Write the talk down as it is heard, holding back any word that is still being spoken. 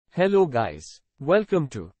Hello guys. Welcome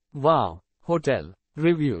to Wow Hotel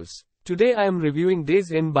Reviews. Today I am reviewing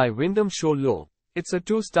Days Inn by Wyndham Show Low. It's a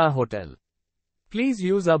 2-star hotel. Please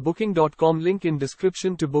use our booking.com link in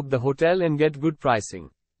description to book the hotel and get good pricing.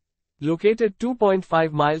 Located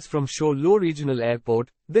 2.5 miles from Show Low Regional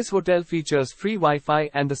Airport, this hotel features free Wi-Fi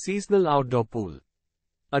and a seasonal outdoor pool.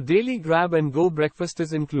 A daily grab-and-go breakfast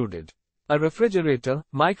is included. A refrigerator,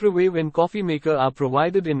 microwave and coffee maker are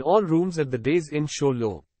provided in all rooms at the Days Inn Show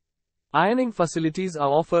Low. Ironing facilities are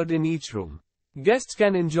offered in each room. Guests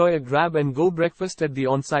can enjoy a grab-and-go breakfast at the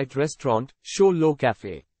on-site restaurant, Show Low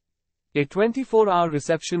Cafe. A 24-hour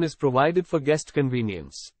reception is provided for guest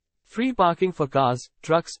convenience. Free parking for cars,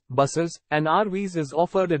 trucks, buses, and RVs is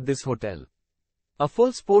offered at this hotel. A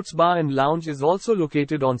full sports bar and lounge is also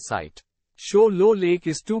located on site. Show Low Lake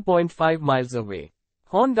is 2.5 miles away.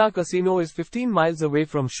 Hon-Dah Casino is 15 miles away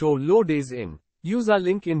from Show Low Days Inn. Use our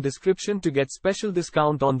link in description to get special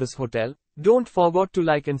discount on this hotel. Don't forget to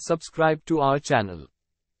like and subscribe to our channel.